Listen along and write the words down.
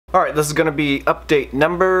Alright, this is going to be update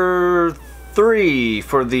number 3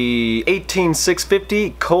 for the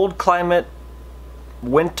 18650 cold climate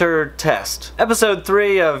winter test. Episode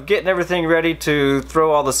 3 of getting everything ready to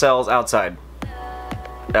throw all the cells outside.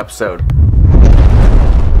 Episode.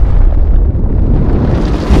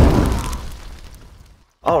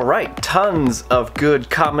 Alright, tons of good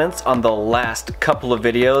comments on the last couple of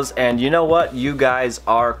videos, and you know what? You guys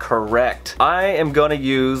are correct. I am going to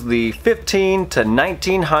use the 15 to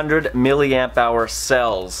 1900 milliamp hour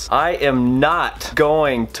cells. I am not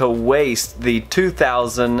going to waste the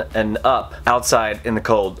 2000 and up outside in the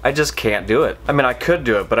cold. I just can't do it. I mean, I could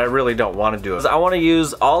do it, but I really don't want to do it. I want to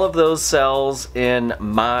use all of those cells in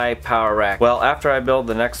my power rack. Well, after I build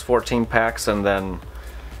the next 14 packs, and then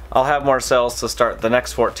I'll have more cells to start the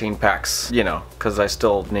next 14 packs, you know, because I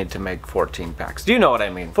still need to make 14 packs. Do you know what I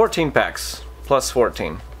mean? 14 packs plus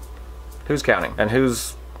 14. Who's counting? And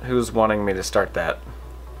who's wanting me to start that?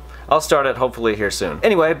 I'll start it hopefully here soon.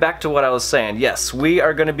 Anyway, back to what I was saying. Yes, we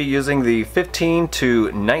are going to be using the 15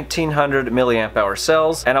 to 1900 milliamp hour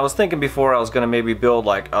cells, and I was thinking before I was going to maybe build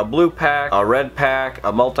like a blue pack, a red pack,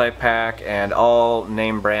 a multi-pack, and all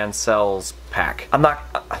name brand cells pack.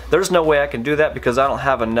 There's no way I can do that because I don't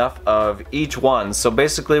have enough of each one. So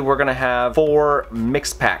basically we're gonna have 4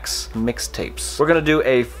 mixed packs, mixtapes. We're gonna do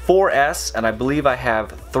a 4S, and I believe I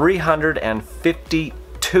have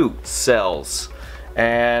 352 cells.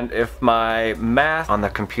 And if my math on the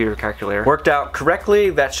computer calculator worked out correctly,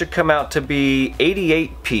 that should come out to be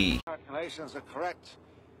 88p. Calculations are correct.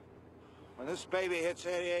 When this baby hits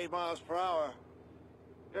 88 miles per hour,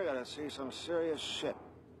 you're gonna see some serious shit.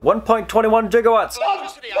 1.21 gigawatts.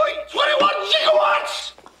 1.21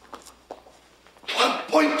 gigawatts!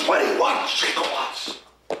 1.21 gigawatts!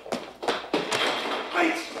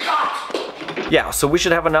 Great Scott! Yeah, so we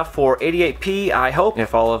should have enough for 88p, I hope,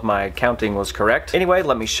 if all of my counting was correct. Anyway,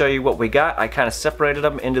 let me show you what we got. I kind of separated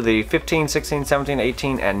them into the 15, 16, 17,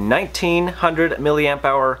 18, and 1900 milliamp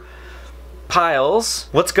hour piles.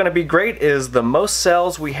 What's going to be great is the most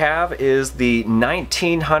cells we have is the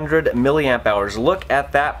 1900 milliamp hours. Look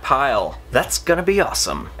at that pile. That's gonna be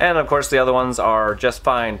awesome. And of course the other ones are just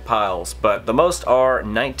fine piles, but the most are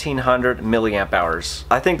 1900 milliamp hours.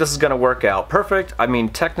 I think this is gonna work out perfect. I mean,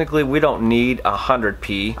 technically we don't need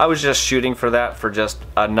 100p. I was just shooting for that, for just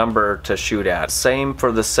a number to shoot at. Same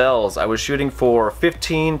for the cells. I was shooting for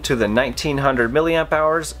 15 to the 1900 milliamp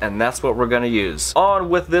hours, and that's what we're gonna use. On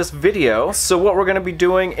with this video. So what we're gonna be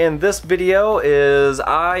doing in this video is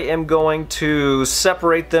I am going to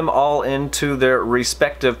separate them all into their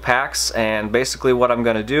respective packs. And basically what I'm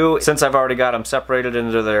going to do, since I've already got them separated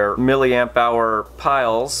into their milliamp hour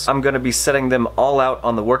piles, I'm going to be setting them all out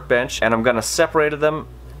on the workbench, and I'm going to separate them,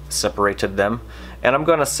 and I'm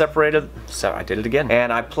going to separate it, I did it again.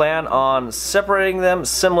 And I plan on separating them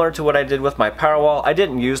similar to what I did with my Powerwall. I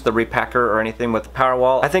didn't use the repacker or anything with the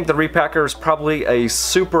Powerwall. I think the repacker is probably a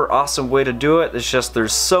super awesome way to do it. It's just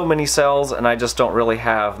there's so many cells and I just don't really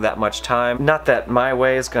have that much time. Not that my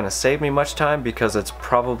way is going to save me much time, because it's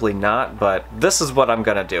probably not, but this is what I'm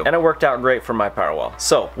going to do. And it worked out great for my Powerwall.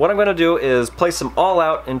 So what I'm going to do is place them all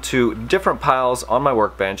out into different piles on my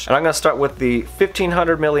workbench. And I'm going to start with the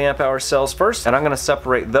 1500 milliamp hour cells first, and I'm going to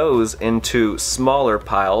separate those into smaller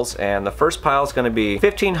piles, and the first pile is going to be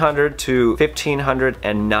 1500 to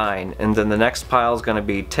 1509, and then the next pile is going to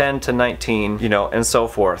be 10 to 19, you know, and so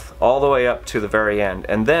forth, all the way up to the very end.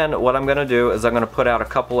 And then what I'm going to do is I'm going to put out a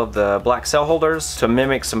couple of the black cell holders to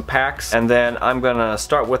mimic some packs, and then I'm going to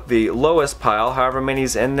start with the lowest pile, however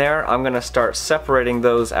many's in there. I'm going to start separating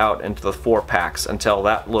those out into the 4 packs until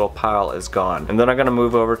that little pile is gone, and then I'm going to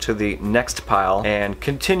move over to the next pile and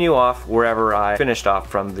continue off wherever I finished off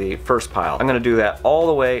from the first pile. I'm going to do that all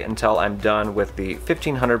the way until I'm done with the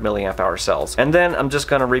 1500 milliamp hour cells. And then I'm just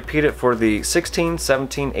going to repeat it for the 16,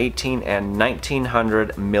 17, 18, and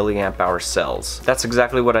 1900 milliamp hour cells. That's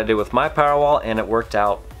exactly what I did with my Powerwall, and it worked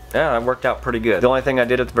out. Yeah, it worked out pretty good. The only thing I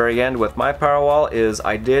did at the very end with my Powerwall is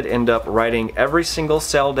I did end up writing every single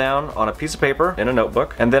cell down on a piece of paper in a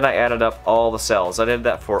notebook, and then I added up all the cells. I did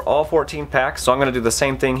that for all 14 packs, so I'm going to do the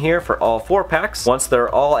same thing here for all 4 packs. Once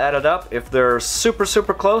they're all added up, if they're super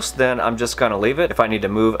close, then I'm just going to leave it. If I need to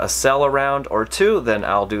move a cell around or 2, then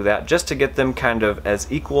I'll do that just to get them kind of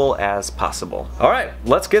as equal as possible. Alright,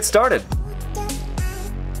 let's get started.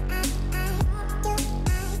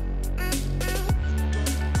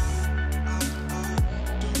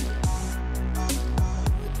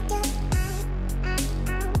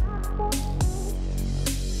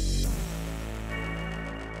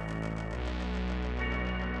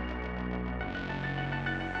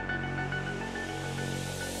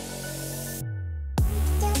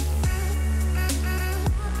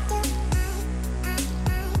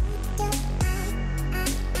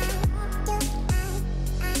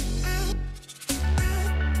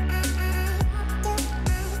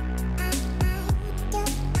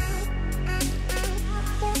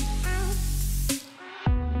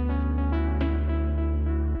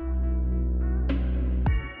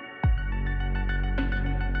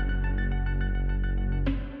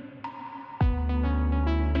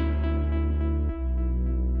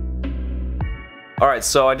 Alright,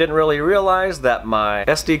 so I didn't really realize that my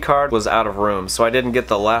SD card was out of room, so I didn't get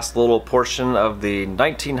the last little portion of the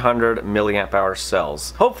 1900 milliamp hour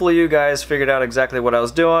cells. Hopefully you guys figured out exactly what I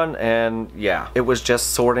was doing, and yeah, it was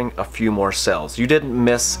just sorting a few more cells. You didn't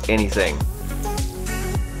miss anything.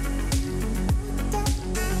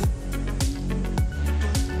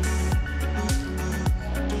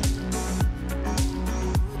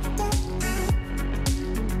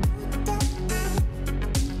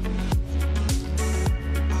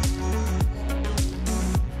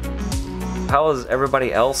 How is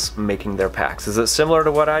everybody else making their packs? Is it similar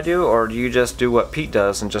to what I do, or do you just do what Pete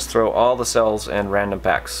does and just throw all the cells in random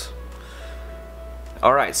packs?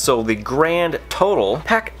 Alright, so the grand total,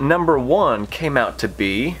 pack number 1 came out to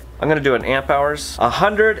be, I'm going to do it in amp hours,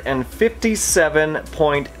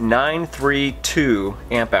 157.932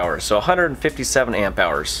 amp hours. So 157 amp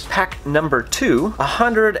hours. Pack number 2,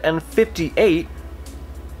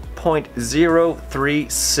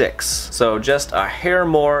 158.036. So just a hair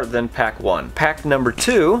more than pack 1. Pack number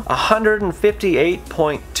 2,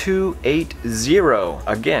 158.280.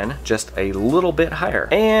 Again, just a little bit higher.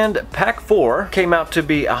 And pack 4 came out to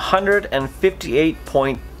be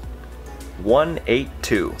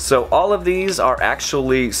 158.182. So all of these are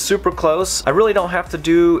actually super close. I really don't have to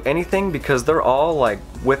do anything because they're all like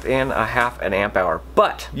within a half an amp hour.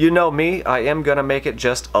 But you know me, I am gonna make it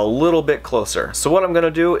just a little bit closer. So what I'm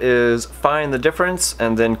gonna do is find the difference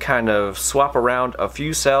and then kind of swap around a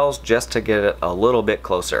few cells just to get it a little bit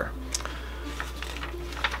closer.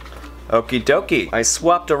 Okie dokie. I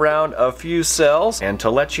swapped around a few cells, and to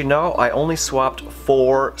let you know, I only swapped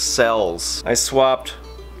 4 cells. I swapped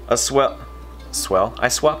a I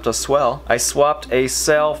swapped a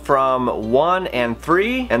cell from 1 and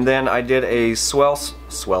 3, and then I did a swell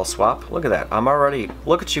swap. Look at that.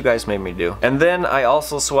 Look what you guys made me do. And then I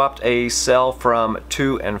also swapped a cell from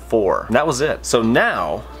 2 and 4. And that was it. So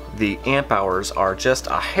now the amp hours are just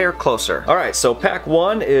a hair closer. Alright, so pack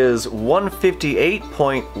 1 is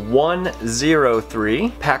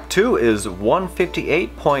 158.103. Pack 2 is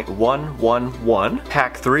 158.111.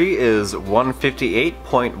 Pack 3 is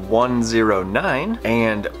 158.109.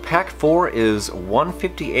 And pack 4 is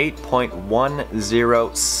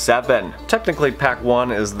 158.107. Technically pack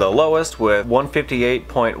 1 is the lowest with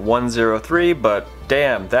 158.103, but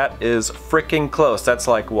damn, that is freaking close. That's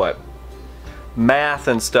like what? Math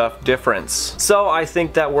and stuff difference. So I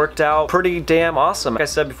think that worked out pretty damn awesome. Like I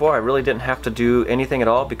said before, I really didn't have to do anything at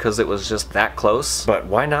all because it was just that close, but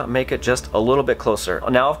why not make it just a little bit closer?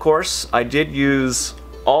 Now of course I did use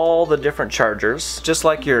all the different chargers. Just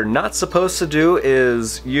like you're not supposed to do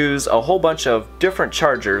is use a whole bunch of different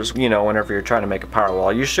chargers, you know, whenever you're trying to make a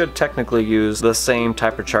Powerwall. You should technically use the same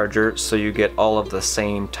type of charger so you get all of the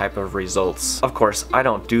same type of results. Of course, I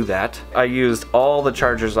don't do that. I used all the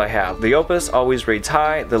chargers I have. The Opus always reads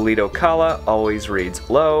high, the Lido Kala always reads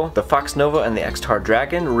low, the Fox Nova and the X-Tar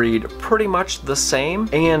Dragon read pretty much the same,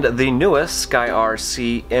 and the newest Sky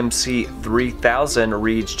RC MC3000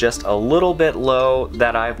 reads just a little bit low.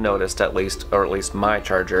 That I've noticed, at least, or at least my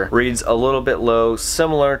charger reads a little bit low,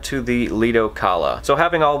 similar to the Lido Kala. So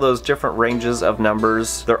having all those different ranges of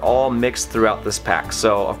numbers, they're all mixed throughout this pack.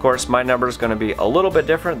 So of course my number is going to be a little bit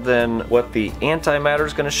different than what the antimatter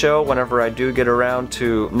is going to show whenever I do get around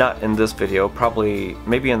to, not in this video, probably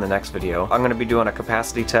maybe in the next video. I'm going to be doing a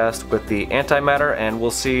capacity test with the antimatter and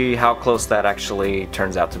we'll see how close that actually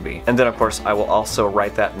turns out to be. And then of course I will also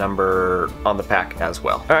write that number on the pack as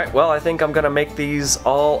well. Alright, well I think I'm going to make these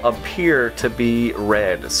all appear to be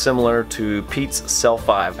red, similar to Pete's Cell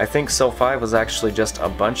 5. I think Cell 5 was actually just a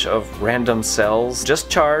bunch of random cells just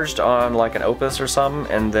charged on like an Opus or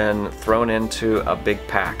something and then thrown into a big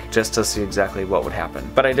pack just to see exactly what would happen.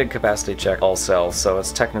 But I did capacity check all cells, so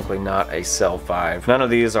it's technically not a Cell 5. None of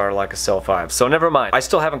these are like a Cell 5, so never mind. I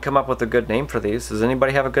still haven't come up with a good name for these. Does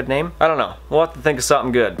anybody have a good name? I don't know. We'll have to think of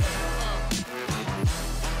something good.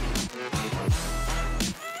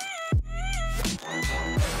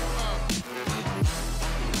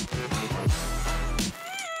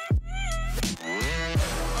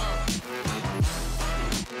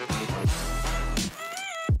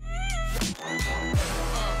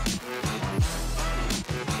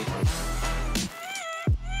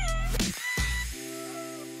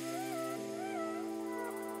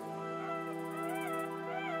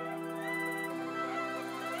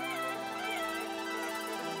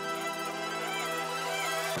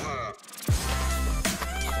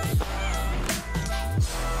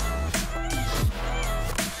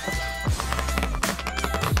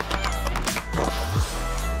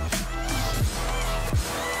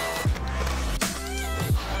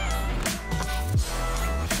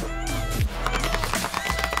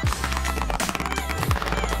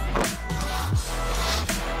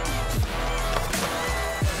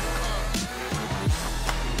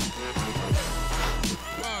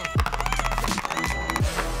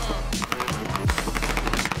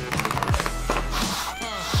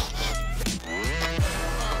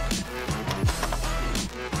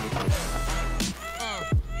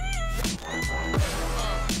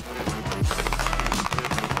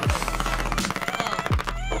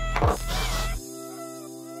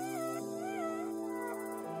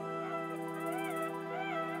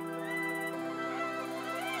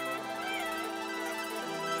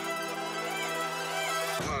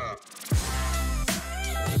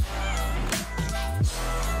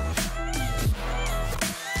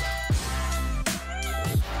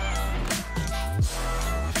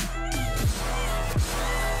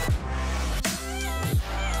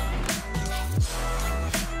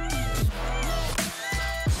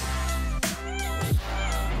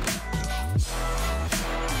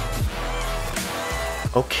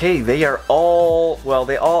 Okay, they are all, well,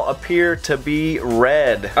 they all appear to be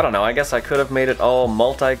red. I don't know, I guess I could have made it all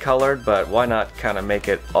multicolored, but why not kind of make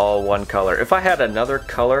it all one color? If I had another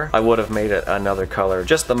color, I would have made it another color.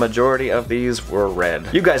 Just the majority of these were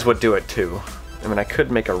red. You guys would do it too. I mean, I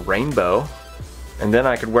could make a rainbow, and then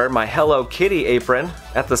I could wear my Hello Kitty apron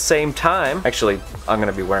at the same time. Actually, I'm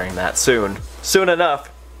gonna be wearing that soon. Soon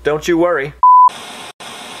enough, don't you worry.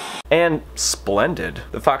 And splendid.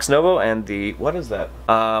 The Fox Novo and the, what is that?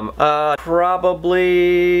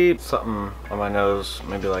 Probably something on my nose,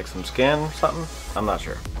 maybe like some skin, something? I'm not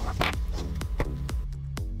sure.